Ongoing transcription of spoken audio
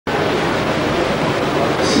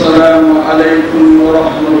السلام عليكم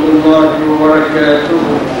ورحمة الله وبركاته.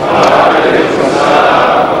 وعليكم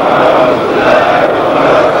السلام ورحمة الله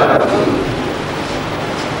وبركاته.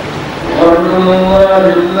 الحمد لله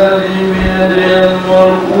الذي بيده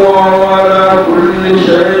الملك وهو على كل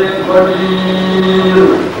شيء قدير،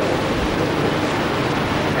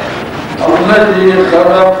 الذي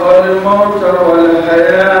خلق الموت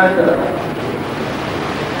والحياة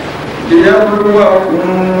ليبلوكم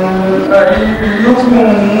أيكم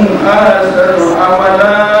أحسن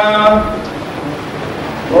عملا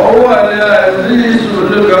وهو العزيز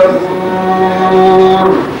الغفور.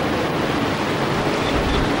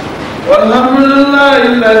 والحمد لله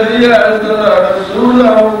الذي أرسل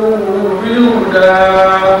رسوله بالهدى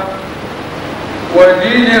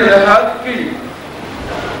ودين الحق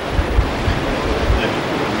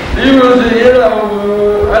ليظهره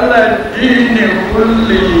على الدين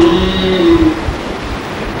كله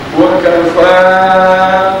وكفى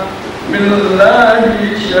بالله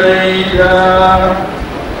شهيدا.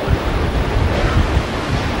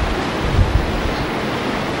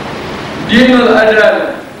 دين العدالة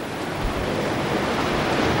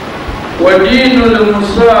ودين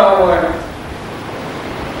المساواة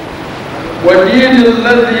ودين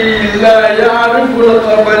الذي لا يعرف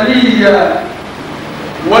القبلية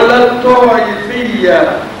ولا الطائفية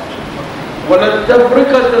ولا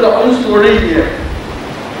التفرقة العنصرية.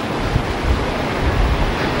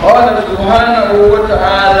 قال سبحانه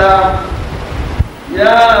وتعالى: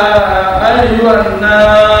 يا أيها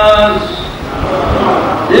الناس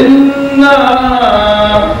إنا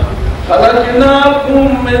خلقناكم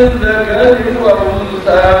من ذكر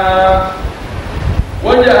وأنثى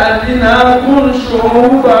وجعلناكم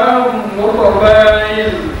شعوبا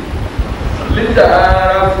وقبائل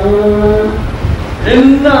لتعارفوا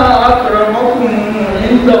إن أكرمكم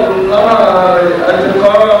عند الله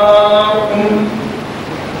أتقاكم.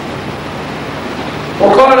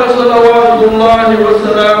 وقال صلوات الله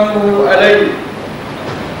وسلامه عليه: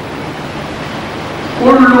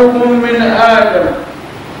 كلكم من آدم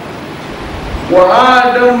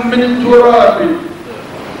وآدم من تراب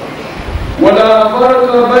ولا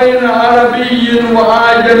فرق بين عربي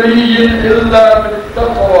وأعجمي إلا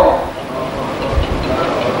بالتقوى.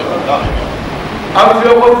 àfi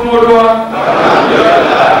ọkọ̀ fún Olúwa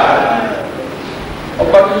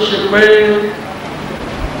ọba tó ṣe pé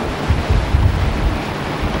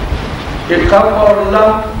ìkápá ọlá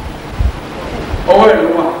ọwọ́ ìlú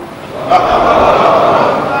wa.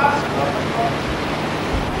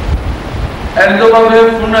 ẹni tó bá fẹ́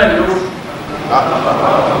fún náà ló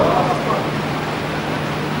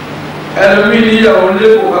ẹlòmí ní ìyàwó lé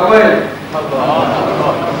kò kápá ẹ̀,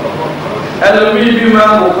 ẹlòmí bí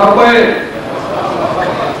máa kò kápá ẹ̀,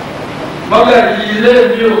 mọ́gàjì ilé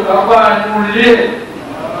mi ò kápá nínú ilé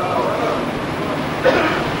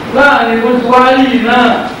láàrin bó ti wáyé náà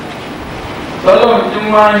lọ́lọ́run tí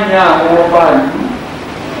wọ́n á yan àwọn ọba ìlú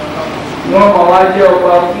wọ́n máa wá jẹ́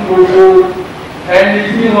ọba fún gbogbo ẹni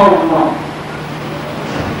tí wọ́n mọ̀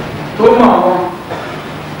tó mọ̀ wọn.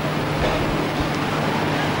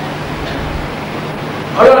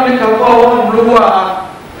 ọlọ́run ní kápá ọwọ́ ló wà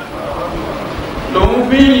lòun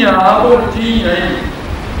fi yàn á bó ti yàn yìí.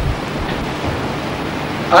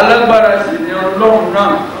 Alágbára sì ni Ọlọ́run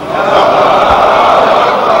náà.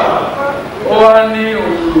 Ó wá ní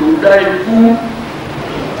òṣùdá ikú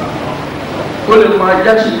kó lè máa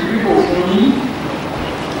jáṣì bíbò fún yín.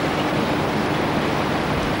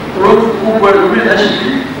 Rọ́ọ̀fù púpọ̀ ẹlòmí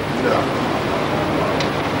láṣìírí.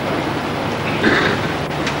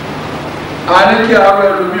 A ní kí àwọn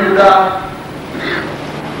ẹlòmí dá,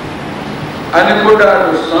 a ní kó dá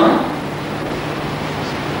lọ́sàn.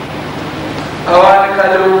 Àwọn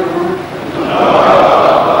anìkalẹ̀ ogun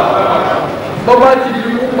bọ́bá ti di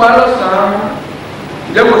púpá lọ́sàn-án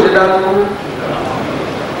jẹ́ kò ṣe dáko.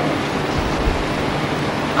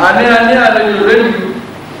 Àní àlejò lẹ́yìn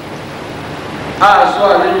àṣọ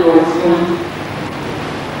àlejò fún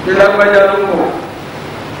bí lágbájá ló mọ̀.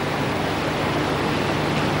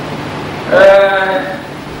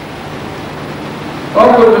 Wọ́n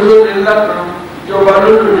kò tó lóde ńlá kan ìjọba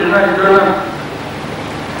lólùdí náà ìjọ náà.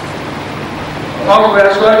 Wọ́n kò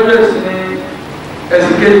aṣáájú ẹ̀sìn ní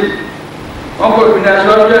ẹ̀sìn kejì, wọ́n kò ìpínlẹ̀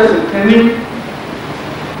aṣáájú ẹ̀sìn kìíní.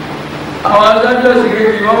 Àwọn aṣáájú ẹ̀sìn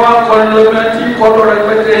kejì wọ́n wá kọ́ ní lọ́gbẹ́ tí kọ́tọ́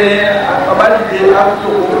rẹpẹtẹ àbájáde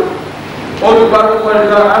àtòkò olùgbà tó kọ́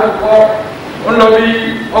nígbà àtòkọ́ ń lọ bí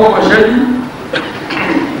ọkọ̀ ṣẹ́jú.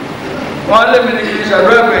 Wọ́n á lé mi ní kí n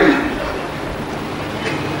ṣàdúrà ẹ̀gbẹ̀yìn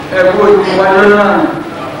ẹ̀kọ́ ìwájú náà.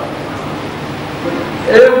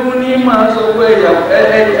 Ewu ní máa sọ pé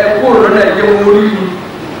ẹ̀kú òlọ́dà ẹ̀jẹ̀ wọn orí mi.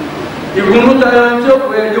 Ìgúnnú tayọ tí ó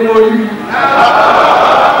pè ẹ̀jẹ̀ wọn orí mi.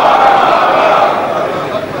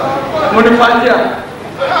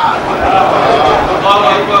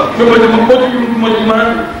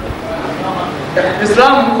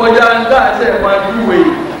 Islam kọjá ń dá àṣẹ ìwájú ìwé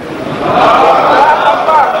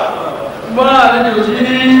bọ́lá àlejò tí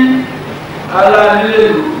ara nílé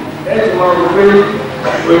lò ẹ̀ ti máa rò pé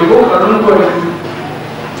òyìnbó kan ló ń bọ̀ ní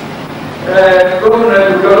gómìnà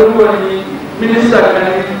ìlú ló ń bọ̀ ní mínísítà kan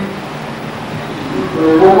ní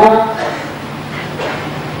òyìnbó kọ́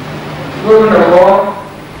gómìnà kọ́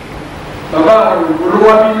bàbá àwọn òyìnbó ló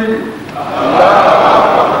wá nílé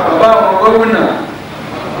bàbá àwọn gómìnà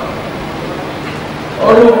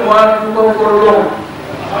ọlọ́run wá dúpọ́ fọlọ́run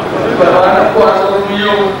bàbá kó aṣọ fún yín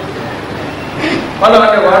o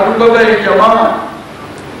ọlọ́run ẹ̀wà dúpọ́ bẹ́ẹ̀ jọ̀mọ́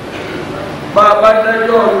bàbá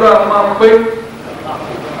dájọ́ ọdún àwọn máa pé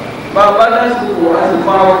bàbá dásìkò àti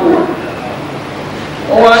máa kò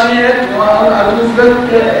wọ́n wá ní ẹ̀tùn àtúnfẹ́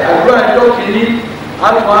àdúrà ẹjọ́ kìíní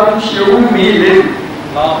àtùn àtúnṣe owó mi lé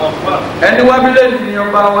ẹni wá bílẹ̀ ní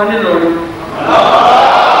ọba wọn nílọrin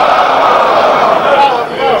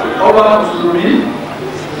ọba mùsùlùmí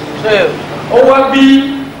ó wá bí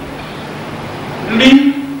rí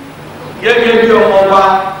gẹ́gẹ́ bí ọmọ ọba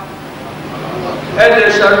ẹ̀dẹ̀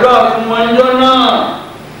ṣàdúrà fún wọn jọ náà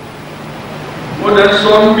mo dẹ̀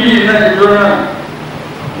sọ ń bí iná ìjọ náà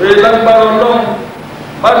èyí lágbára ọlọ́run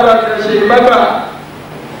bàbá àtẹ̀ṣe ìbágbà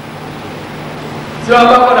tí wọ́n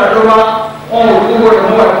bá padà tó wá wọn ò tó gbọdọ̀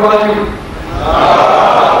mọ́ wà níwájú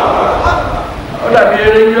ó dàbí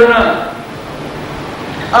eré ìjọ náà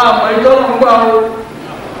àmọ́ ìtọ́nà ń gbà ó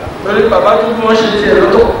lórí bàbá tó bí wọ́n ṣe tiẹ̀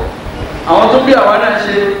lọ́tọ̀ àwọn tó bí àwa náà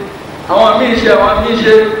ṣe àwọn míì ṣe àwọn míì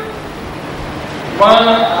ṣe wọ́n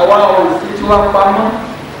àwa òfin tí wọ́n pamọ́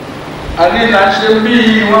àní là ń ṣe bí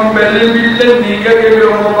wọ́n bẹ lébi lẹ́nìí gẹ́gẹ́ bí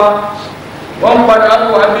ọmọ ọba wọ́n padà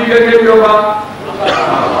bọ̀ wá bí gẹ́gẹ́ bí ọba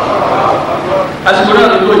àsìkò náà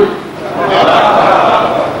ló tó yìí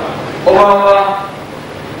ọba wa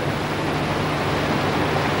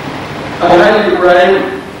Alhaji Ibrahim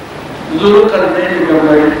Zulu Karneni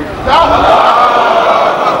Gambari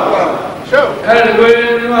ẹni pé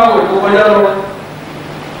nínú àwọn ètò kọjá lọ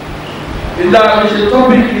ìdá àmì ṣe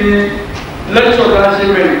tọ́pìkì lẹ́kṣọ̀ tá a ṣe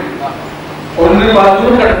bẹ̀rẹ̀ òun nípa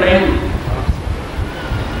Zulu Karneni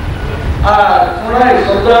àtúnrà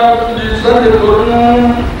ìsọ̀tà tó di sọ́dẹ̀ tó ń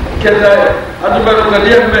kẹta ẹ̀ adúbẹ̀rù kàdí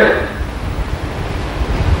ẹ̀ bẹ̀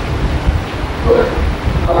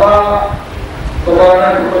àbá bàbá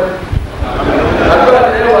náà dúpẹ́ àdúrà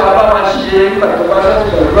tẹ́lẹ̀ wà bá máa ṣe nígbà tó bá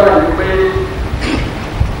sọ́dẹ̀ àdúrà ní pé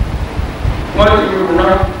wọ́n ti rù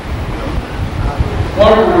náà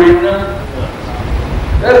wọ́n rù rè náà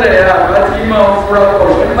lẹ́lẹ̀ àbá tí máa ń fura pọ̀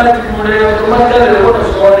ní má ti rù rè ọ̀tọ̀ má tẹ́lẹ̀ lọ́dọ̀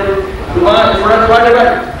sọ́ọ́lẹ̀ lùmọ́ àti fura tó wá dé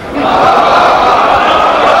báyìí.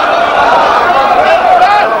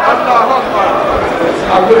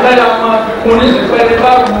 Àgbẹ̀lẹ́ la máa fi kún ní ìsìnkú ní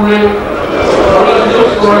bá rù rè ọ̀rọ̀ tí ó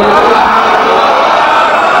sọ̀rọ̀ yìí.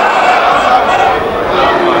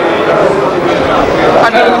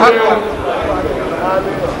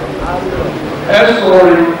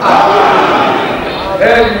 Sorry.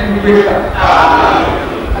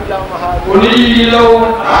 Oníyí lọ́wọ́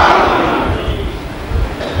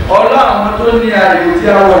ọlá àwọn tó ní ààyè tí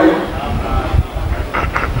a wọ̀ yìí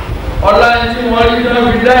ọlá tí wọ́n rí náà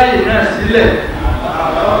fi dáyè náà sílẹ̀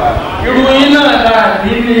irú yín náà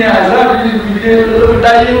láàbí ní àzáàbí ìfìdé ló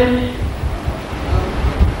dáyé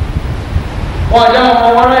wọ́n já ọmọ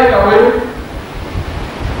wọn láì kàwé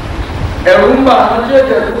ẹ̀rù ń bà àwọn tí ó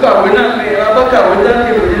jẹ́ tó kàwé náà pé abákàwé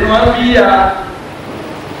dáńgé òní ni wọ́n bí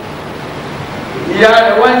ìyá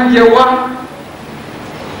rẹ̀ wá ń jẹ wá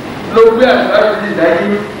ló gbé àgbáyé ti dáyé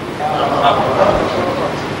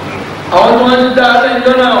àwọn tó ń dá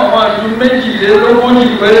lẹ́jọ́ náà wọ́n àjù méjìlélógójì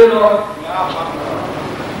péré lọ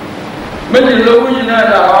méjìlélógójì náà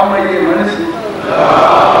làwọn ọmọ iye ìmọ̀ ní sí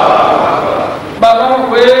bàbá wọn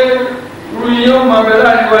pé irú yìí ó máa bẹ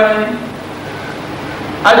láàrin wa ní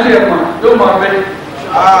àti ẹ̀mà yóò máa bẹ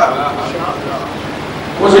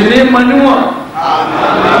kò sì ní ma níwọ̀n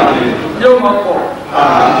yóò máa pọ̀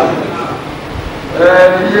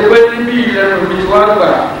ìyẹ pé níbi ìlẹ́nu mi wá gbà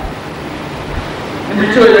níbi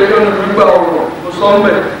tí ó yẹ kí ọ̀nà mi gbà ọ̀rọ̀ mo sọ ń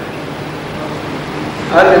bẹ̀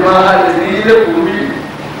a lè ní ilé kò mí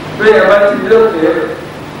bẹ́ẹ̀ bá ti ilé òkè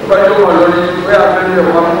tó bá yóò wọ̀ lọ ní ìwé abẹ́lé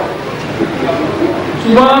ọ̀pá mọ́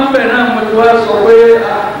ṣùgbọ́n ń bẹ̀ náà mo ti wá sọ pé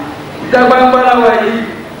ìdágbàgbàlà wa yìí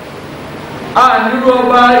nílò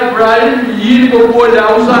ọba Ibrahim yìí gbogbo ilẹ̀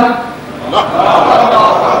Haúsá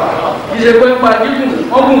ìṣèpé pàdíkùn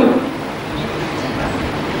ọ̀gùn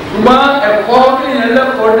ṣùgbọ́n ẹ̀kọ́ kéèyàn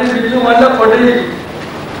lẹ́kọ̀ọ́ débi tí wọ́n lẹ́kọ̀ọ́ dé yìí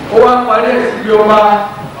ó wá parí ẹ̀sìn bí ọba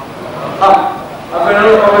abẹ́rẹ́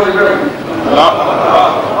lọ́wọ́ ọmọ ṣe bẹ̀rẹ̀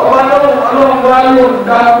ọba ọlọ́run bá lò ń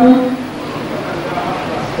dákú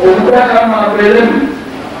òun bá ká máa bẹ lẹ́nu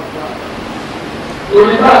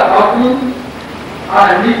òní bá àbákú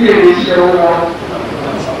àníjèrè iṣẹ́ wọn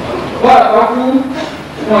wọ́n àkọ́kú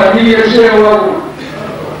wọn ní iṣẹ́ wọn wò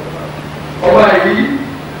ọba yìí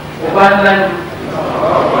ọba ńlá ni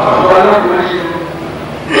ọba lọ́kùnrin ṣe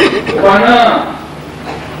ọba náà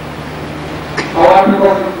àwọn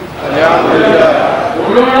akẹ́kọ̀ọ́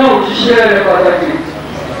olóńgbò òṣìṣẹ́ rẹ̀ pàtàkì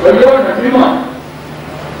pẹ̀lú ọ̀nà mímọ́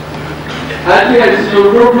àti ẹ̀sìn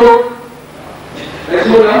òdodo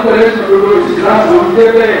ẹ̀sìn olùkọ́lẹ̀ ẹ̀sìn òdodo ìsìlámù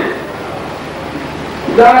olùdébẹ̀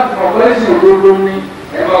ìdáàbò ọ̀pọ̀ ẹ̀sìn òdodo ni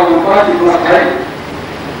ẹ̀ma òǹfà ti fún àkáyé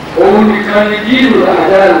òun nìkan ni díìlù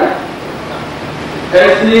àdáàlà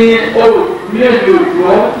ẹ̀sìn olùmíẹ̀lì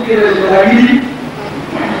òjò tí ẹ̀sìn ayé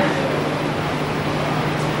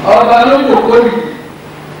ọba ló ń kókó yìí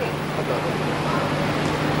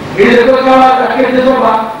ìdílé tó ká wá akéde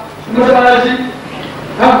sọ́ba mọ́sálásí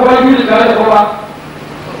káàkó wájú ìdílé ká sọ́ba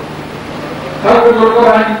káàkó tó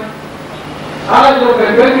kọ́ra ní alájọ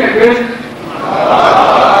kẹ̀kẹ́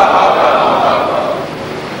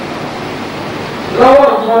lọ́wọ́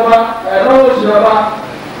òtún ọba lọ́wọ́ òsì ọba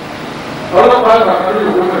ọlọ́pàá àgbàkan ló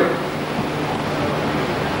yòókù rẹ̀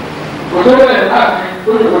kòtò bẹ́ẹ̀ láàfin tó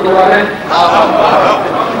yòókù tó wà lẹ́yìn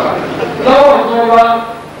lọ́wọ́ òtún ọba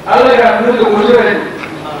alẹ́ yà ló yòókù rẹ̀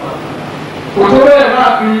kòtò bẹ́ẹ̀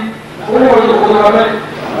láàfin owó yòókù tó wà lẹ́yìn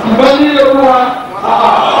ìbọn ní ilé owó wa.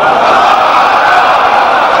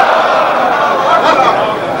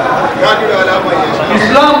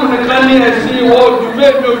 Islam nìkan ní ẹ̀sìn ìwọ ọdún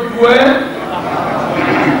mẹ́rin ojú ẹ̀.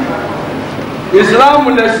 Islam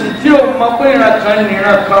lẹ̀sìn tí o mọ̀ pé ìran kan ní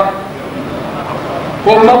ìran kan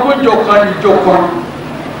kò mọ̀ pé jọ̀kan ní jọ̀kan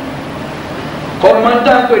kò mọ̀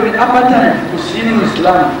dápẹ́ ní apartheid kò sí nínú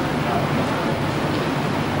Islam.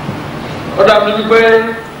 Ó dàbí wípé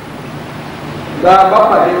làbá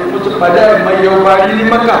pàdé mo ti pàdé ẹ̀mọ iye ọba yìí ní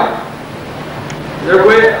Mẹ́kà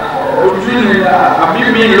ẹgbẹ́ ojú ni àbí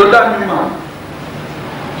mi ló dá mi mọ̀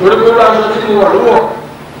torí pé wọ́n aṣọ tí mo wà lówọ̀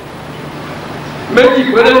méjì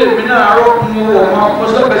péré lèmi náà arọ́ mo wọ̀ mo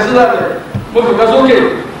sẹ́pẹ̀ sílẹ̀ mo fìkà sókè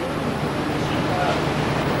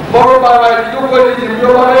bọ́rọ̀ bá wa ẹni tó kọ́ ẹni tí mo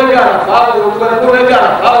wá lẹ́gà àràfà o kó lẹ́gà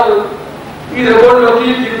àràfà o ilẹ̀ wọ́n lọ kí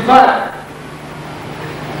n fà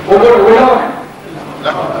owó lọ́wọ́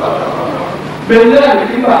náà bẹ̀rẹ̀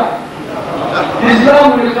àdìgbà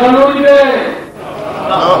ìsìlámù nìkan lórí bẹ́ẹ̀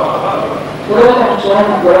olóòtú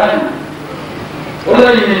sọ̀rọ̀ gbọ̀rán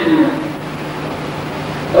olóyìn ènìyàn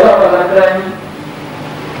ọ̀rọ̀ bàtà yín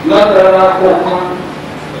látara kọ̀ọ̀kan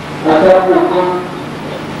àtàkùn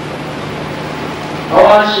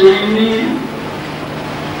àwọn àṣẹ ní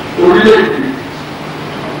orílẹ̀-èdè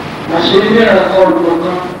àṣẹ ní ẹ̀rọ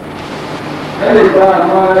olùkọ̀ọ̀kan ẹ̀lẹ́ bá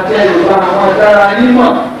àwọn akẹ́lẹ́ bá àwọn adára nímọ̀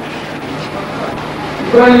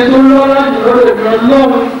ìgbẹ́ni tó lọ́wọ́ láti lọ́dọ̀ ìgbìmọ̀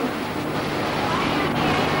lọ́wọ́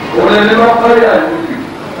òun ẹni bá parí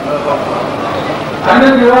àdúgbò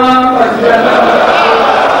àdúgbò wa pàṣẹ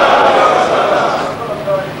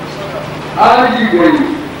alájìgbẹ̀yìn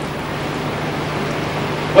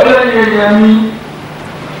ọlọ́yin èèyàn mi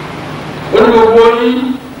olùgbogbo yín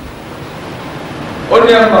ó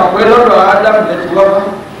ní ẹ̀mà pé lọ́dọ̀ ádámù lè ti lọ́wọ́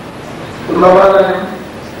lọ́wọ́ lẹ́yìn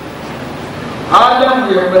ádámù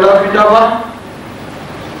yẹ̀ pẹ̀lú àfidáwá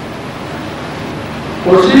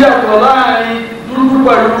kò sí yàtọ̀ láàrin dúdú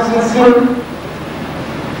pẹ̀lú funfun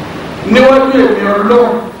níwájú èmi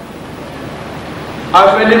ọlọ́run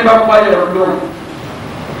afẹnipápáyọ ọlọ́run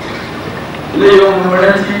ilé ọmọ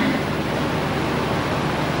rẹ ti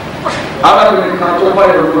arábìnrin kan tó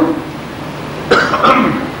báyọ ọlọ́run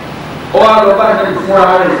ó wá lọ bá ẹni fúnra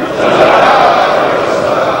rẹ̀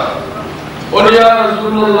ó ní ya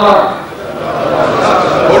Rasulullah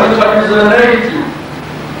ó ní kàbíyèsí lẹ́yìn tí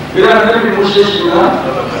ìlànà ẹni mo ṣe ṣìnà.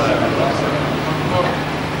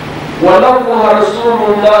 ولقوا رسول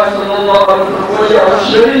الله صلى الله عليه وسلم وجهه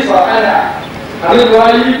الشريف على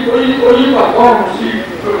الرواي أي مقام في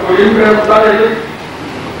ويمكن ذلك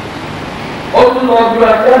قلت له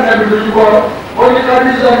بأن النبي يقول قل قد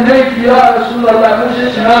زنيت يا رسول الله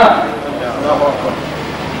مشينا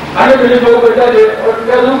أنا بني بقول ذلك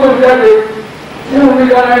كذوب ذلك يوم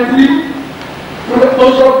يجاني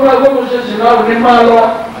تصور بقول مشينا ونما له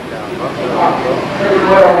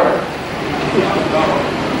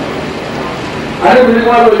àdébìnrin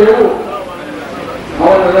wa lọ yẹ̀wò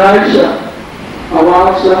àwọn nàná àìsà àwọn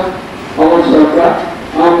àṣà àwọn sàkà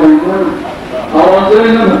àwọn ìmọ̀nà àwọn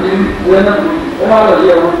zẹ́nàmùdín wọ́n wà lọ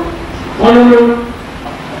yẹ̀wò wọ́n ló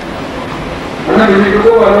àdébìnrin kó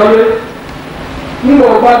wà lọ́lé nígbà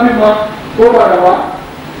ọba bímọ kó padà wá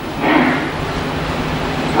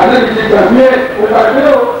àdébìnrin gbàgbé kó gbàgbé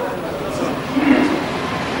o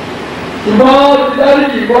ṣùgbọ́n ti dárí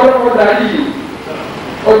yìí bọ́lá kó dárí yìí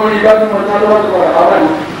obìnrin bá tún wọn lọ́wọ́ tó wà láwà ní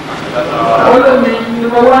olómi ni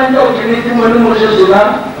mo wá ń jọ kìíní tí mo ní mo ṣe ṣùgbọ́n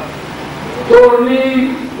tó ní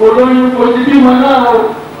olóyún kò ti bímọ náà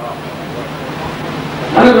o.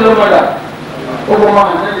 Alẹ́gbẹ̀lọ́mọdà ó bọ̀ máa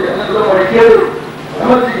ń tẹ́lẹ̀ alẹ́gbẹ̀lọ́mọdà kéré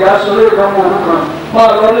ẹmọ́ ti yà sọ lórí ìdánwò òun kan máa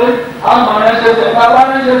lọlé àmà ẹ̀ṣẹ̀ṣẹ̀ bàbá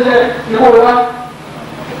ẹ̀ṣẹ̀ṣẹ̀ ìwò wa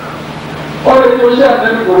ó lè tó ṣe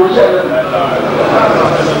àtẹ́lẹ̀ kò ṣe àtẹ́lẹ̀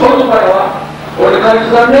ó tún padà wá òrìkà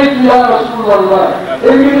ìsìlá méjì yà lọ sùn lọ́lọ́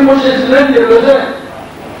èmi ni mo ṣe sílẹ̀ ní èròṣẹ́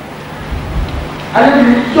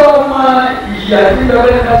alẹ́bí tó máa ìyà tí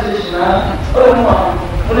bẹ́ẹ̀ ká ṣe ṣìnà ọlọ́mọ àwọn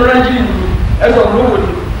onírànjú ẹ̀sọ̀ lówó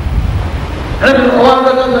ni ẹ̀rẹ́bí ọwọ́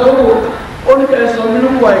agbẹ́gbẹ́ owó ó ní kẹ́ sọ nínú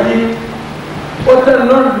wà yìí ó tẹ́lẹ̀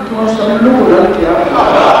lọ́rùn tí wọ́n sọ nínú wò lọ́rùn kìí àwọn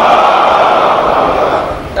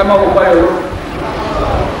ẹ máa wò báyọ̀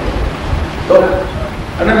lọ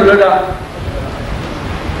ẹ̀rẹ́bí lọ́dà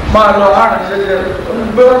máa lọ àrùn ṣẹṣẹ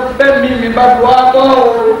bẹ́ẹ̀ mi bá bu abọ́ o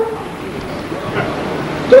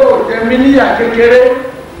tó tẹ̀mí níyà kékeré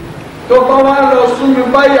tó bá wá lọ sún mi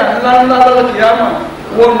báyà ńláńlá lọ́rùn kìí àwọn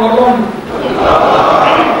wọ́n lọ lọ́rùn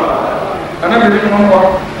anabi ni mo mọ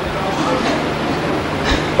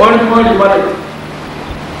ọni mo di balẹ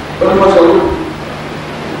ọni mo sọ̀rọ̀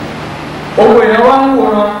owó yẹn wá ń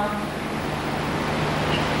wòran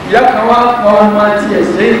ìyá kan wá pa ọmọ àti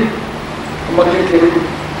ẹsẹ ọmọ kékeré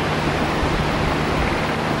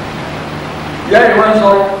ìyá yìí wá ń sọ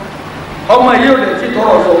ọmọ yìí ò lè ti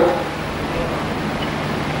tọrọ sọ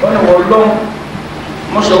wọn ni wọn lọ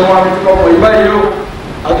mo sọ ọmọ àti ọmọ yìí báyìí o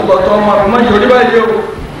àtúbọ̀tán ọmọ àti mọ́jì orí báyìí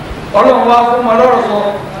o. Ọlọ́run wá fún ma lọ́rọ̀ sọ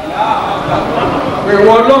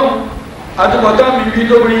ìwọ Ọlọ́run àtúbọ̀tá mi bí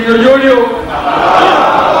tóbi yóò rí o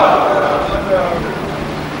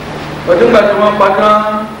ọdún gbà tí wọ́n pàtà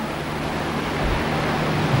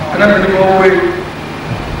anábìnrin ni wọ́n wé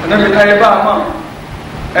anábìnrin ayé bá mọ́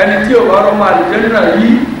ẹni tí ò bá rọ́ máa lè jẹ́ nínú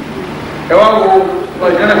yìí ẹwà wo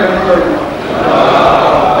ọ̀jẹ́ náà fẹ́ lọ́rọ̀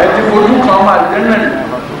ẹ ti fojú kan máa lè jẹ́ náà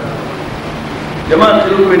jẹ́ máa ti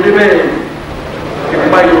ló gbé débẹ̀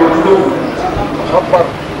ìpa ìrọ̀lú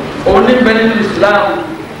oníbẹ̀ nínú Islam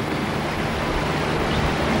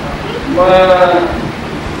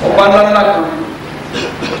ọba ńláńlá kan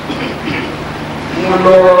mo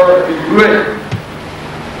lọ ìlú ẹ̀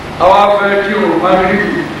àwọn afẹ́ kí o máa rí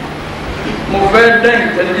mo fẹ́ dẹ́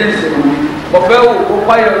intelligence mi mo fẹ́ wò ó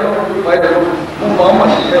páyọ̀ lọ́wọ́ tó páyọ̀ lọ́wọ́ mo mọ̀ ọ́n mọ̀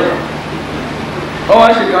sí ẹ̀ ọwọ́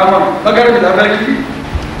àṣekà mọ̀ lọ́gẹ́rẹ́ ìlànà fẹ́ kí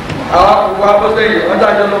àwọn akọ̀wé abọ́sẹ̀yìn wọ́n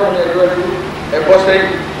dájọ́ lọ́wọ́ ní ẹ̀rọ ẹ̀rọ ẹ̀kọ́ sẹ́yìn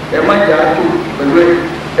ẹ̀ má jà á tó pẹ̀lú ẹ̀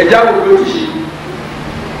ẹ̀já wo ló ti ṣe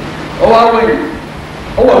ọwọ́ awẹ́yìn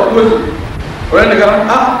ọwọ́ àkúròsì ọ̀rẹ́ nìkan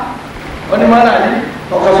á wọ́n ní máa láàyè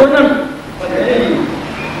ọ̀kà sọ́nà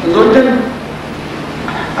ǹzọ́jẹ́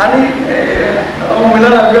a ní ọmọ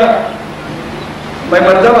ìlànà àbíà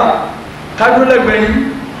mẹ̀mẹ̀dábà kájú lẹ́gbẹ̀ẹ́ yìí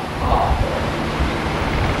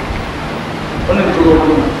wọ́n ní ìtura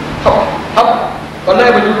ọdún hapa ọ̀lá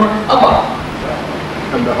ìbẹ̀ tuntun hapa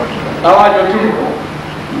àwọn àjọ tún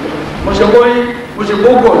mo ṣe bóyí mo ṣe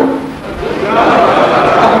gbógbò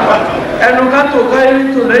ẹnu ká tó káyé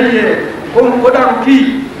tó lẹ́yìn ẹ̀ ó dàrú kí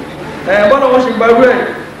bọ́lá wọ́n ṣe gbàgbé ẹ̀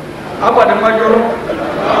apàdé májọ́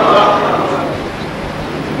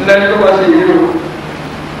lẹ́ni tó bá ṣe yìí o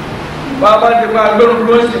bàbá ti máa gbẹ́rù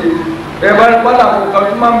dúró sí ẹ̀bá pátá kò kàn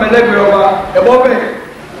tó máa ń bẹ̀lẹ́gbẹ̀ẹ́ ọba ẹ̀bọ́ bẹ́ẹ̀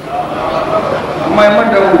ọmọ ẹ̀ má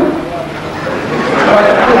dẹ̀wò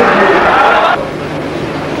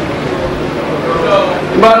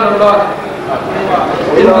عباد الله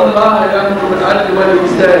إن الله يأمر بالعدل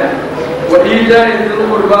والإحسان وإيتاء ذي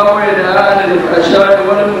القربى وينهى عن الفحشاء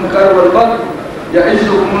والمنكر والبغي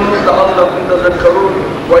يعظكم لعلكم تذكرون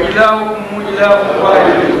وإلهكم إله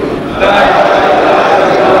واحد لا إله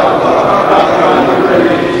إلا هو.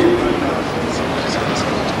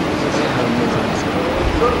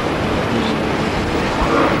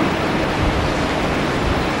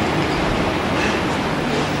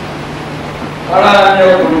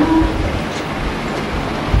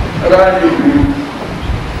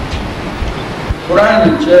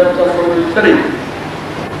 Quran chapter 43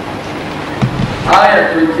 ayah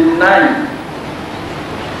 29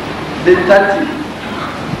 to 30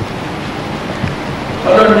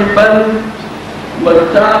 Ọlọ́run ní bá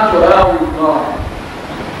mọ̀tá tó ráwù náà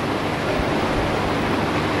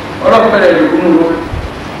ọlọ́pẹ̀rẹ̀ ìlú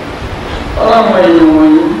ọlọ́mọ èèyàn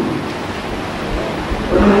wọ̀nyí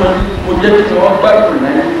mo jẹ́ kí wọ́n gbádùn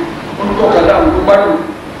náà ó ń tọ́kadà àwọn tó gbádùn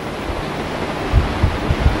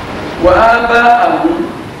wà á bá àwọn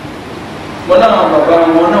wọn náà bàbá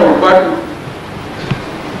wọn náà gbádùn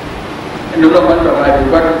ẹni ọlọ́pàá ní bàbá rẹ̀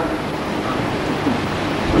gbádùn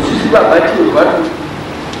kò sí sí bàbá tí ò gbádùn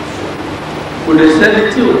kò lè sẹ́ni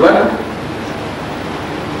tí ò gbádùn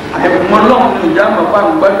àìmọ̀ náà ní ìjà màpá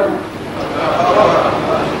ń gbádùn.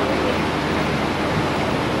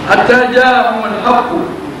 àtàjà àwọn ìhàpò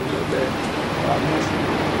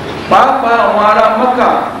pàápàá àwọn ará Mẹ́kà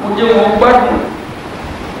mo jẹ́ wọn gbádùn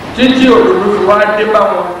títí òdodo fi wá dé bá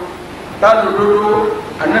wọn lálòdodo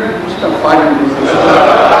Ànábì Mustapha ni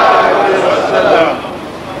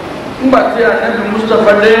ngbàtí Ànábì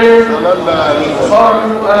Mustapha dé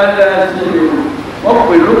ọdún aláàzìlè wọ́n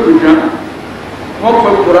pè lókè dán wọ́n pè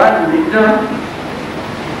Kùránì ní dán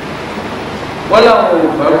wọ́n làwọn ò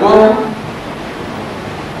gbàgbọ́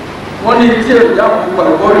wọ́n ní tí èdè àwọn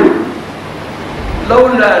gbàgbọ́ rẹ̀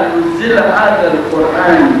lawla nuzila hadha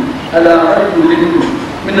al-Qur'an ala rajulin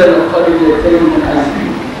min al-qaryatayn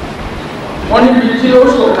azim wọ́n níbi tí ó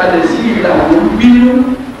sọ̀kalẹ̀ sí ìlànà bínú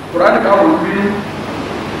Kùránì káwọn bínú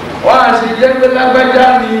wọ́n á sì jẹ́ pé lágbájá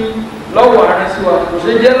ni lọ́wọ́ àárín sí wa kò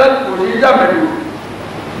sí jẹ́ kò sí jàmẹ́lú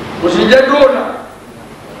kò sí jẹ́ dóòlà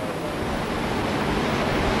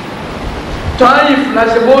táyì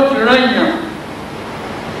fìlàṣẹ́bó ti rán yàn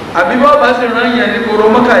àbí bá bá sì rán yàn ní koro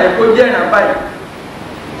Mẹ́kà yẹ kó jẹ́ ìrìn àbáyé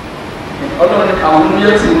ọlọ́run àwọn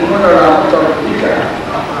yẹn ti mú lọ́rọ̀ àkọ́tọ̀ ìkà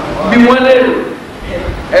bí wọ́n lérò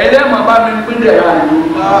ẹ̀ẹ́dẹ́mọ̀ bá mi pín dẹ̀ rà ní.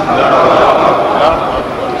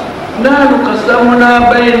 نحن قسمنا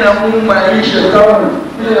بينهم معيشتهم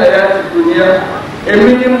في الحياة الدنيا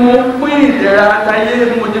èmi ni mo pín ìdẹ̀ra àtayé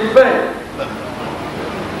mo ti fẹ́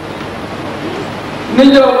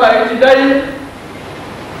níjọba ìtì dáyé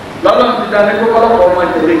lọ́lọ́run ti dání kó ọlọ́pàá ọmọ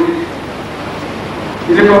ìtẹ̀lé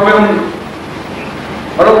ìdí kan fẹ́ mú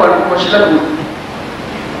ọlọ́pàá ní kò sílẹ̀kùn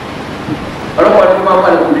ọlọ́pàá ní kò máa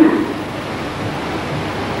palẹ̀ kùn mí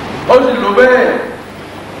ó sì lò bẹ́ẹ̀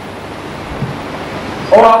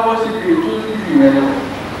ọwọ́ abọ́ sí ibi ètò ìlú yẹn lọ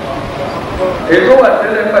ètò wà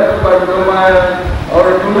tẹ́lẹ̀ pàtó máa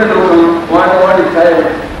ọ̀rọ̀ tó mẹ́lò kan wọ́n á ní wọ́n lè táyà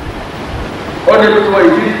ó ní tó wọ́n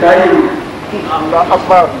ìdí táyà rẹ̀.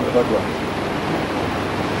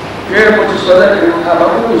 kí ẹ mo ti sọ lẹ́nu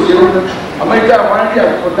àbákòkò sí ewu àmọ́ ìjà àwọn á ní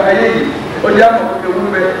àkọ́kọ́ ayé yìí ó jẹ́ àmọ́ ewu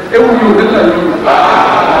bẹ ewu ni òde náà lónìí.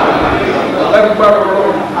 lágbára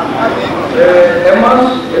ọlọ́run ẹ má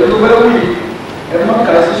ètò bẹ́ẹ̀ wí ẹ má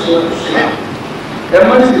kà sí sọ ẹ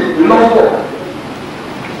má sì lọ́wọ́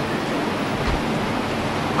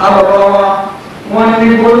àbàbà wa wọ́n ní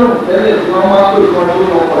gbólóhùn tẹ́lẹ̀ tí wọ́n máa pè fún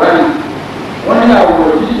ọdún ọkọ̀rá yìí wọ́n ní àwọ̀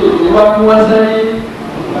títò tó wá fún wá sẹ́yìn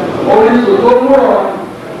orí tó tó mú ọ̀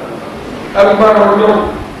agbára ọlọ́run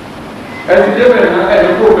ẹ̀sì débẹ̀ náà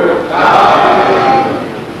ẹ̀yìn kó bẹ̀rẹ̀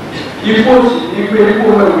ipò sì ní pé kó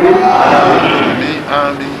mẹ́wẹ́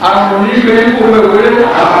àrùn ní pé kó mẹ́wẹ́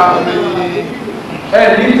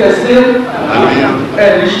ẹni tẹ̀sí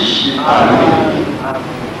ẹni ṣiṣẹ́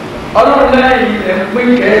ọlọ́run lẹ́yìn ẹ̀pín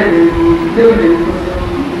kẹ́rin lẹ́yìn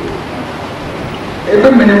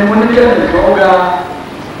ẹgbẹ́ mi ni mo ní kẹ́rin kan ga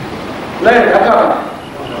lẹ́yìn àkàbà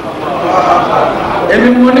èmi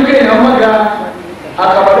mo ní kẹ́rin ọmọ ga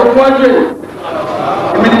àkàbà ló fún ọjọ́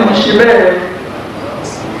èmi ni mo ṣe bẹ́ẹ̀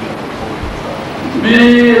bí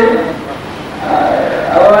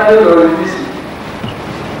àwọn adé lọ́rọ̀ ní sí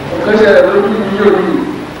ọ̀kẹ́sẹ̀ rẹ̀ lójú ní yóò ní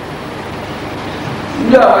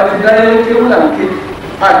ní àwọn àti dáyé kéwù là ń ké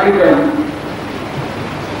àkékè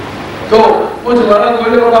tó ó ti wà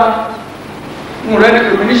lágbólé ọba mo rẹ́ ní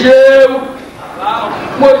kòmí ní ṣéwù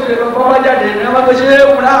mo ti lọ bá wá jáde ní ọba tó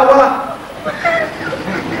ṣéwù láwá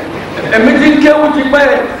èmi ti ń kéwù ti pẹ́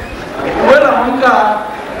ìwé làwọn ń kà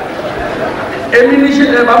èmi ní ṣe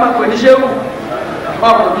ẹ̀ bá máa pè ní ṣéwù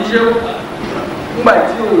máa pè ní ṣéwù nígbà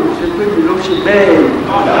tí o ṣe pé mi ló ṣe bẹ́ẹ̀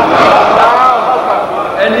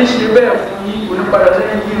ẹni ṣe bẹ́ẹ̀ fún yín onípadà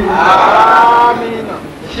sẹ́yìn yìí o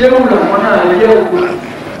ṣé o lọ́mọ náà yẹ o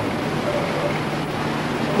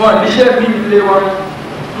wọn níṣẹ́ bí ilé wọn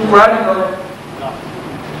dúkúrá nìkan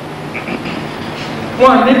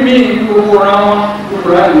wọn ní bí gbogbo ra wọn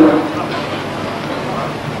dúkúrá nìkan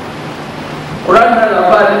kúrá nìkan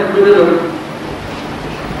làbá ní ìgbélé lọ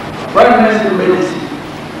kúrá nìkan sì bẹ̀rẹ̀ sí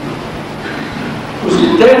kò sì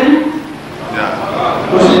tẹ́lí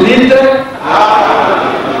kò sì ní tẹ́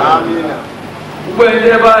gbogbo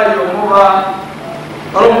ẹ̀jẹ̀ bá yọ̀ mọ́ bá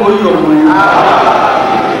ọlọ́mọ yọ̀ mọ́ yìí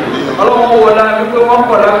ọlọ́mọ wọlé wípé wọ́n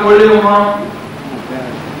pọ̀ lágbólé wọn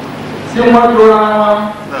tí wọ́n tóra wọn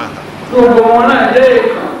tí gbogbo wọn náà dé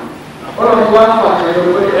ìkà ọlọ́mọ wá fà ẹ̀yọ̀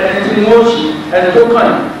pé ẹni tí wọ́n ṣì ẹni tó kàn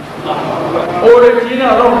yìí oore kì í náà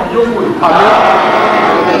ọlọ́mọ yóò wò yìí.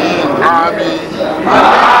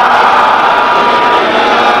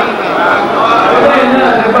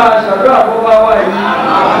 Bá a ṣàdúrà bó bá wà yìí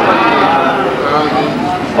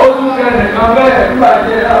ó tún kẹ́ni kan bẹ́ẹ̀ nígbà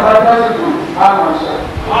tí abájásìkò àmọ̀ṣà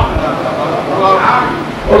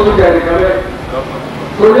ó tún kẹ́ni kan bẹ́ẹ̀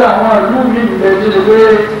torí àwọn ìlú mi ìlẹ̀ tí ó pé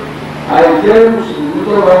àìjẹ́ mùsùlùmí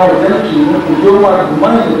tó bá wọn jẹ́ mùsùlùmí kò yóò máa dùn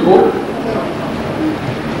máa ń tó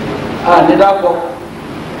ànídàpọ̀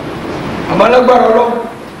àmọ́ lágbára ọlọ́run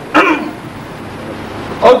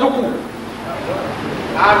ọdún kù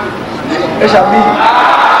ẹ ṣàmì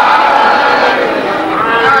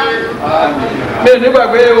mi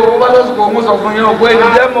nígbàgbé owó bá lọ́sùkò mo sọ fún yín ọ̀pọ̀ ẹni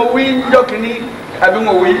jẹ́ mo wí níjọ́ kínní àbí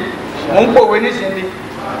mo wí mo ń pòwe nísìnyí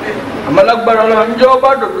àmọ́ lágbára ọlọ́run níjọ́ bá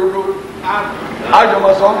dòdòdó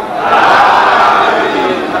àjọmọ̀sọ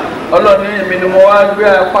ọlọ́ni èmi ni mo wá gbé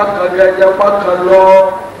apá kan gẹ́gẹ́ apá kan lọ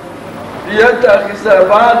yẹ́tà kìsà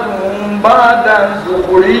bá dùn bá dà ń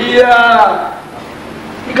zòkòríyà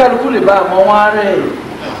kíkàlùkù lè bá àmọ́ wọn rẹ̀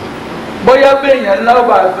bóyá béèyàn ńlá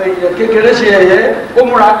ọba àfẹ èèyàn kékeré ṣe ẹ̀yẹ ó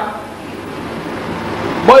múra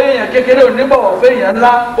bóyá èèyàn kékeré ò ní bọ̀wọ̀ fẹ́ èèyàn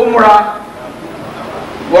ńlá ó múra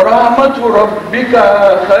wa rahmatu rabbika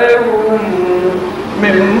khairun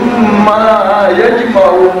mimma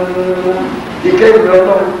yajma'un ìkẹ́ ìbẹ̀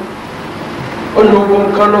ọlọ́run olùgbò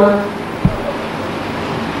nǹkan lọ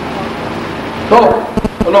tó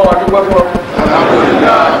ọlọ́run àdúgbò fún ọ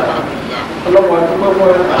ọlọ́run àdúgbò fún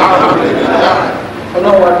ọ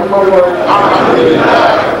ọlọ́run àdúgbò fún ọ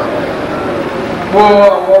gbọ́ àwọn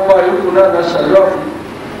ọba yòókù náà náà ṣàlọ́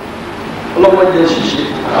ọlọ́run jẹ ṣíṣe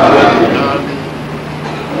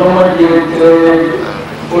ọlọ́run jẹ tẹ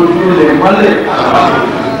ojú ilẹ̀ mọ́lẹ̀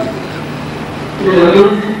ilẹ̀ lójú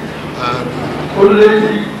ó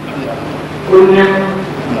létí ó nímú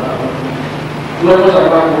lọ́wọ́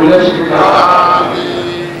sábà kò lẹ́sìn ká.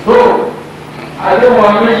 tó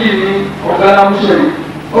àdéhùn méjì ní ọ̀gá lámúṣẹ́lì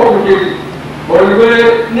ó kù kejì òrùgbé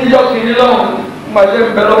níjọ́ kìíní lọ́hùn gbàdé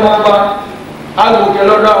ńbẹ lọ́wọ́ ọba àgòkè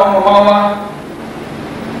lọ́dọ̀ àwọn ọmọ wa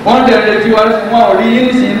wọ́n tẹ̀lé tí wọ́n fún wọn ò rí yín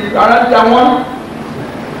sí ara ta wọ́n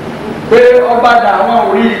pé ọba dà àwọn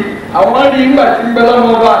ò rí àwọn rí ńgbà tí ńbẹ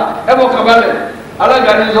lọ́wọ́ ọba ẹ bọ́ kábàlẹ̀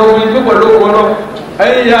alága ní sọ wọ́n gbé pẹ̀lú owó lọ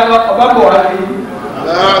ẹ̀yin ya ọba bọ̀ wá sí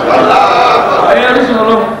ẹ̀yin ẹ̀rí sọ̀rọ̀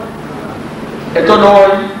lọ́wọ́ ẹ̀tọ́ lọ́wọ́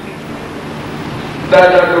yìí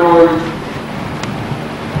dáadáa lọ́wọ́ yìí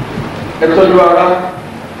ẹ̀tọ́ lọ́wọ́ ara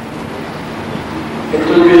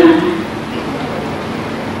ẹ̀tọ́ lọ́wọ́ yìí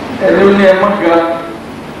ẹ̀lú ní ẹ̀ mọ́ga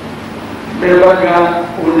bẹ́ẹ̀ bá ga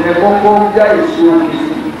òní ẹ̀ kọ́kọ́ já èso òkè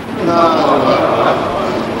sí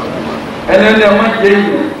ẹ̀lú ní ẹ̀ mọ́ jẹ́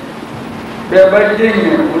yìí bẹ́ẹ̀ bá jẹ́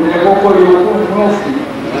yìí òní ẹ̀ kọ́kọ́ yóò kó ní ọ̀sìn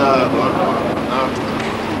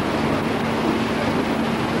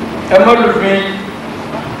ẹ̀ mọ́ lùfín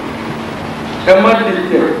ẹ̀ mọ́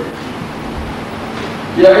dìtẹ̀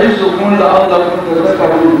yà ìṣòkun là ń lakun tẹ̀lé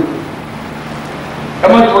kàwé ẹ̀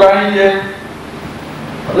mọ́ tura yín yẹ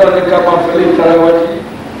ọlọ́run ká máa fẹ́lẹ́ ìtara wájú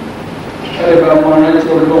ẹ̀ bá mọ ọ̀nà tí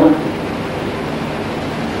ó lọ́wọ́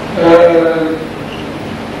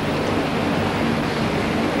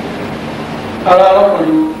ara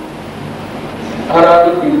ọkùnrin ara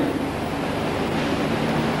lópin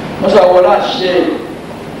mọ́sá wọlé àṣẹ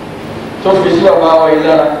tó fi sí bàbá wa yìí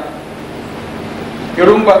lára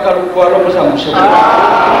èròǹgbà kálukú wa lọ́mọ́sá mọ́sá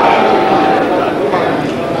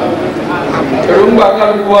èròǹgbà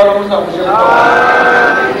kálukú wa lọ́mọ́sá mọ́sá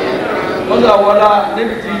mọ́sá wọlé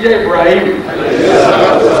níbi tí jẹ́ Ibrahim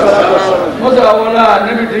mọ́sá wọlé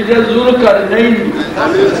níbi tí jẹ́ Zulu karnaini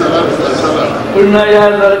kulna ya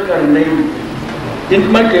zal karnaini in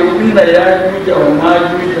make inna ya juja wa ma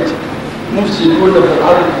juja mufsiduna fil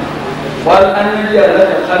ardi wal an najala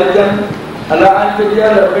kharjan ala an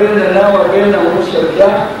tajala bainana wa bainahum shadda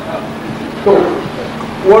to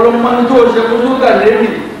wala man to se ko ka leni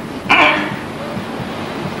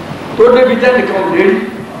to de bi tan kan leni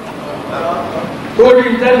to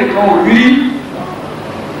di tan kan ri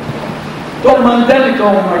to man tan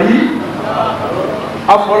kan mari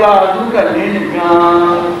afola du ka leni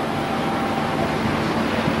gan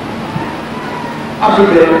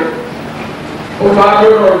afibẹ ọbaadọ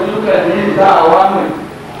ọdún kẹne ìdá àwámẹ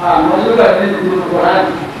àmọdún kẹne ìdúró kọlá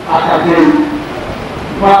àtàkùn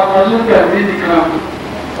máa ọdún kẹne nìkan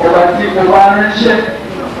ọba tí mo bá ránṣẹ́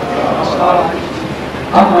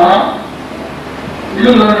àmọ́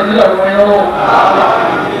ìlú lọ́nà nígbà tó wọ́n yọ̀wọ́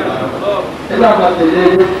nígbà tó tẹ̀lé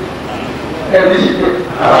ẹ̀rí sípò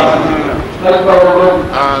lọ́gbà ọlọ́run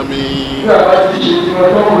nígbà bá ti ṣe ìwọ̀n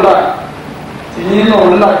tó kù láà ìyín náà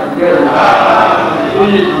ńlá ìgbẹ́rù ó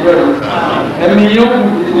yẹ ìgbẹ́rù ẹ̀mí yóò kù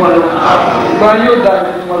títí wọn lọ ìgbà yóò dá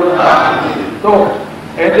títí wọn lọ tó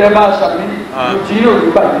ẹ̀jẹ̀ bá sàmì ìtì yóò ní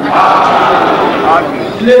bàjẹ́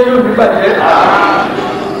ilé yóò ní bàjẹ́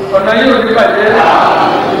ọ̀nà yóò ní bàjẹ́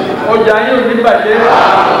ọjà yóò ní bàjẹ́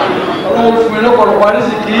ọlọ́run fún mi lọ́pọ̀lọpọ̀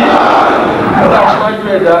àdìsíkì ọ̀nà àṣíwájú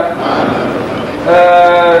ẹ̀dá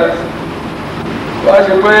wá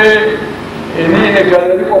ṣe pé èmi nìkan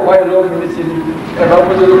lórí pọ̀pọ̀ ìlú ọ̀gbìn sí ni ẹ̀rọ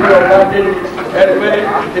ọ̀gbìn lórí ọ̀gá dé ẹ̀rọ pé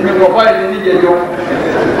èmi pọ̀pọ̀ ìlú níjẹ̀jọ́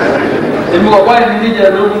èmi pọ̀pọ̀ ìlú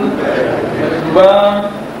níjẹ̀jọ́ ṣùgbọ́n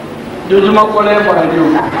jojúmọ́ kọ́lẹ́ mọ̀lẹ́dí o.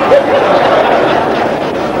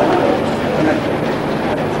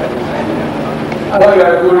 alága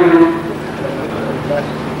ìkórìíru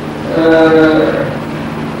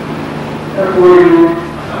ìkórìíru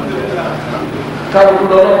káàkiri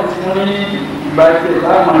lọ́wọ́ fún ní ìbáṣe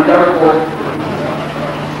láàmú àdárúkọ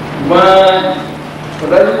ṣùgbọ́n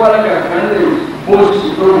ọ̀dájú wà lága kan lè bóòsì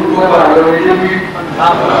tó ń tó wà lọ́wọ́ débi.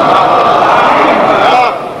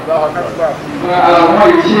 àwọn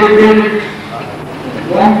ìṣe gbé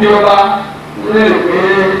wọ́n bí ọba lè pé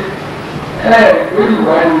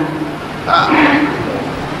olùwà ni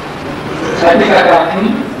àti kàkà fún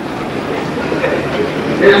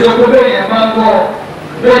èso kó bẹ́ẹ̀ yẹn máa ń bọ̀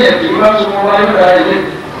bẹ́ẹ̀ yẹn kì í bá so wọn wá yóò dáa ilé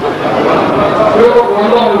yóò wọ́n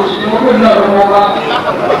lọ́wọ́ òsì ni wọ́n pè ní ọ̀dọ́ wọn bá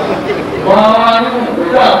wọn wá ní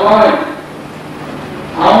ìpínlẹ̀ àbọ̀ rẹ̀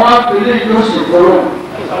àwọn apèlè yóò sì kọ́rọ̀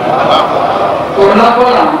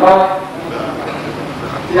kọ́lákọ́lá ń bá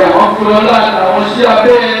ti àwọn kúlọ́lá àwọn sí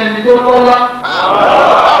abẹ́ ẹni tó lọ́lá.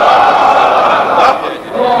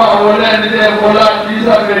 Wọ́n máa wọlé ẹni tẹ́ ẹ kọ́lá kí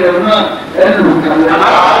sábẹ́rẹ̀ náà ẹnu kàlẹ́.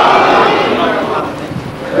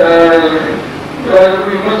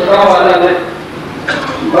 Ẹ̀ẹ́dùn ìmọ̀tò wà lálẹ́.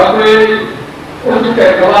 Ìgbà pé ó tún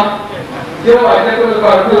kẹ̀kẹ́ wá tí ó wà jẹ́ pé ó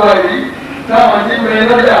wà tó wà yìí táwọn tí ń bẹ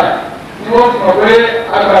lọ́jà ni wọ́n mọ̀ pé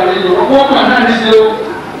àgbàlejò wọ́n mọ̀ náà ní ṣe o.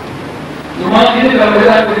 Ìmọ̀ kí ní ìgbàlódé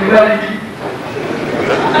láti ìgbà yìí.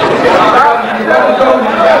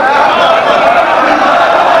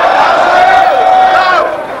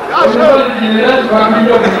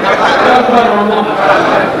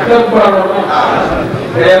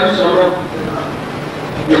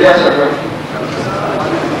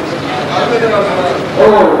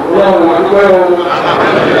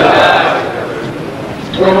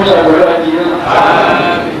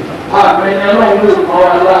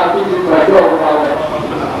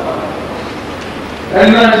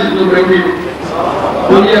 ẹni náà ti tó bẹ́ẹ̀ bí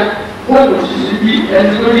o yẹ kó o sì sí bí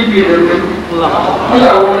ẹni tó ní kéde rẹ wọ́n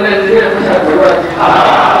yà wọ́n lẹ́nu tí ẹ̀fọ́ ṣàgbéwá ti.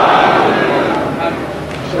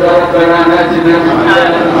 ربنا آتنا في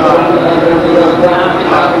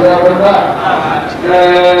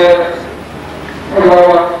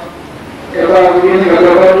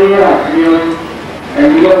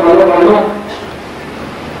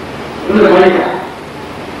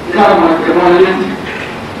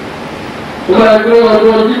Wọ́n á gbé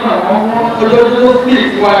ọjọ́ Jímọ̀ àwọn ọjọ́ tó fi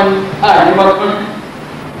ìwà ní àyíwájú.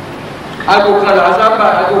 Agokan làásàbà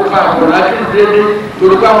agokan àbọ̀lá kí n dédé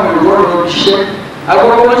torúkọ àwọn ìwọ́rọ̀ lọ ṣiṣẹ́.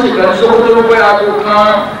 Agokan wọ́n sì kàn ní Sókótó ló pé agokan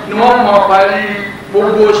ni wọ́n mọ̀ parí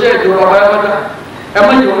gbogbo iṣẹ́ ìjọba báyọ̀dá. Ẹ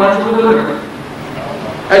má jẹ́ wọn Sókótó nìkan.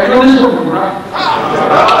 Ẹjọ́ ní Sókótó náà.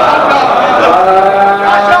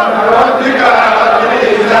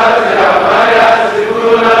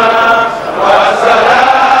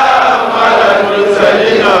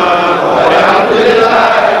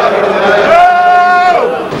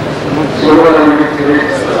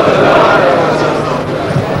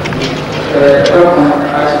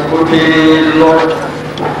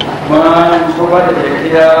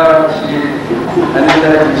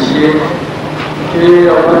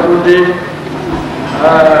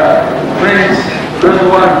 Prince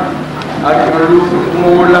 21 akérèlú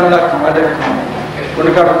mú lánlá kàmádé kan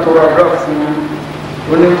oníkàtà tọrọ àdúrà fún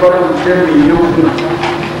oníkọlọ ìjẹbi yóò kù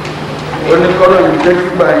oníkọlọ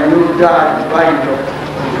ìjẹgbà yóò dá báyìí lọ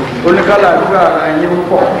oníkàlà àdúrà àyè ń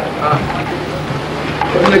pọ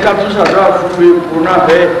oníkàtà sàdúrà fún epo náà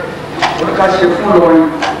bẹ́ẹ̀ oníkàṣe fún lọrin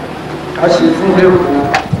kàṣe fún epo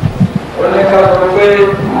oníkàtà pé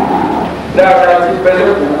dáadáa ti pẹlẹ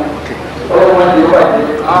kù ọlọ́wọ́n ti bàjẹ́.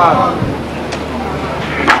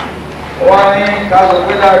 Wọ́n ní ká sọ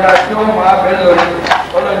pé dáadáa tí wọ́n máa bẹ̀ lọ ní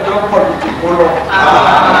ọlọ́jọ́ pọ̀ ní ìkó lọ.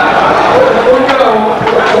 Ó ní àwọn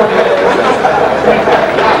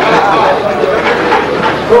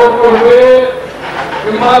tó kó pé kí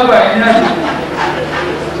máa bà yín náà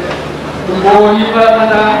gbogbo yín bá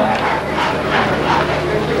dáná.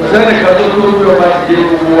 Ọ̀sẹ̀ nìkan tó tó bí ọba ti dé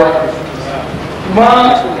gbogbo wa. Ṣùgbọ́n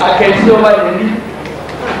akẹ́tí ọba yẹn ní.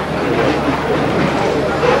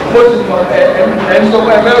 Mo ti mọ ẹni sọ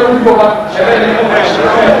pé ẹgbẹ́ ló ń bọ̀ wá ẹgbẹ́ ní ẹgbẹ́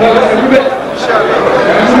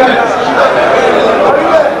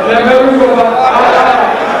ẹgbẹ́ ló ń bọ̀ wá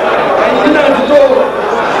ẹ̀yin náà ti tó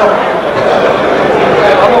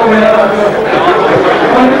àwọn ọmọ yẹn náà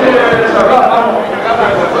wọ́n ní ṣàbá àwọn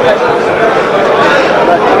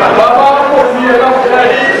bàbá kò ní ẹ̀ lọ́wọ́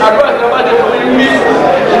yìí àgbà ìjọba ti fún mi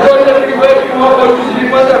ìjọba ti fi wé kí wọ́n kọjú sí ní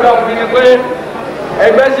pẹ́sẹ̀ bá fún mi pé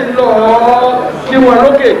ẹgbẹ́ sì lọ kí wọn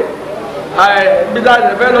lókè bí táà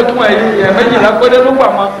lè fẹ́ lọ kí wọn yìí méjìlá péré ló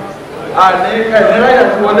pàmò àní ẹ̀ní láyà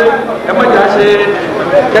tí wọlé ẹ má jà ṣe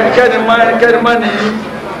kẹ́ni má ní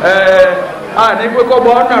àní pé kọ́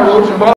bọ́ ọ̀nà rò ṣùgbọ́n.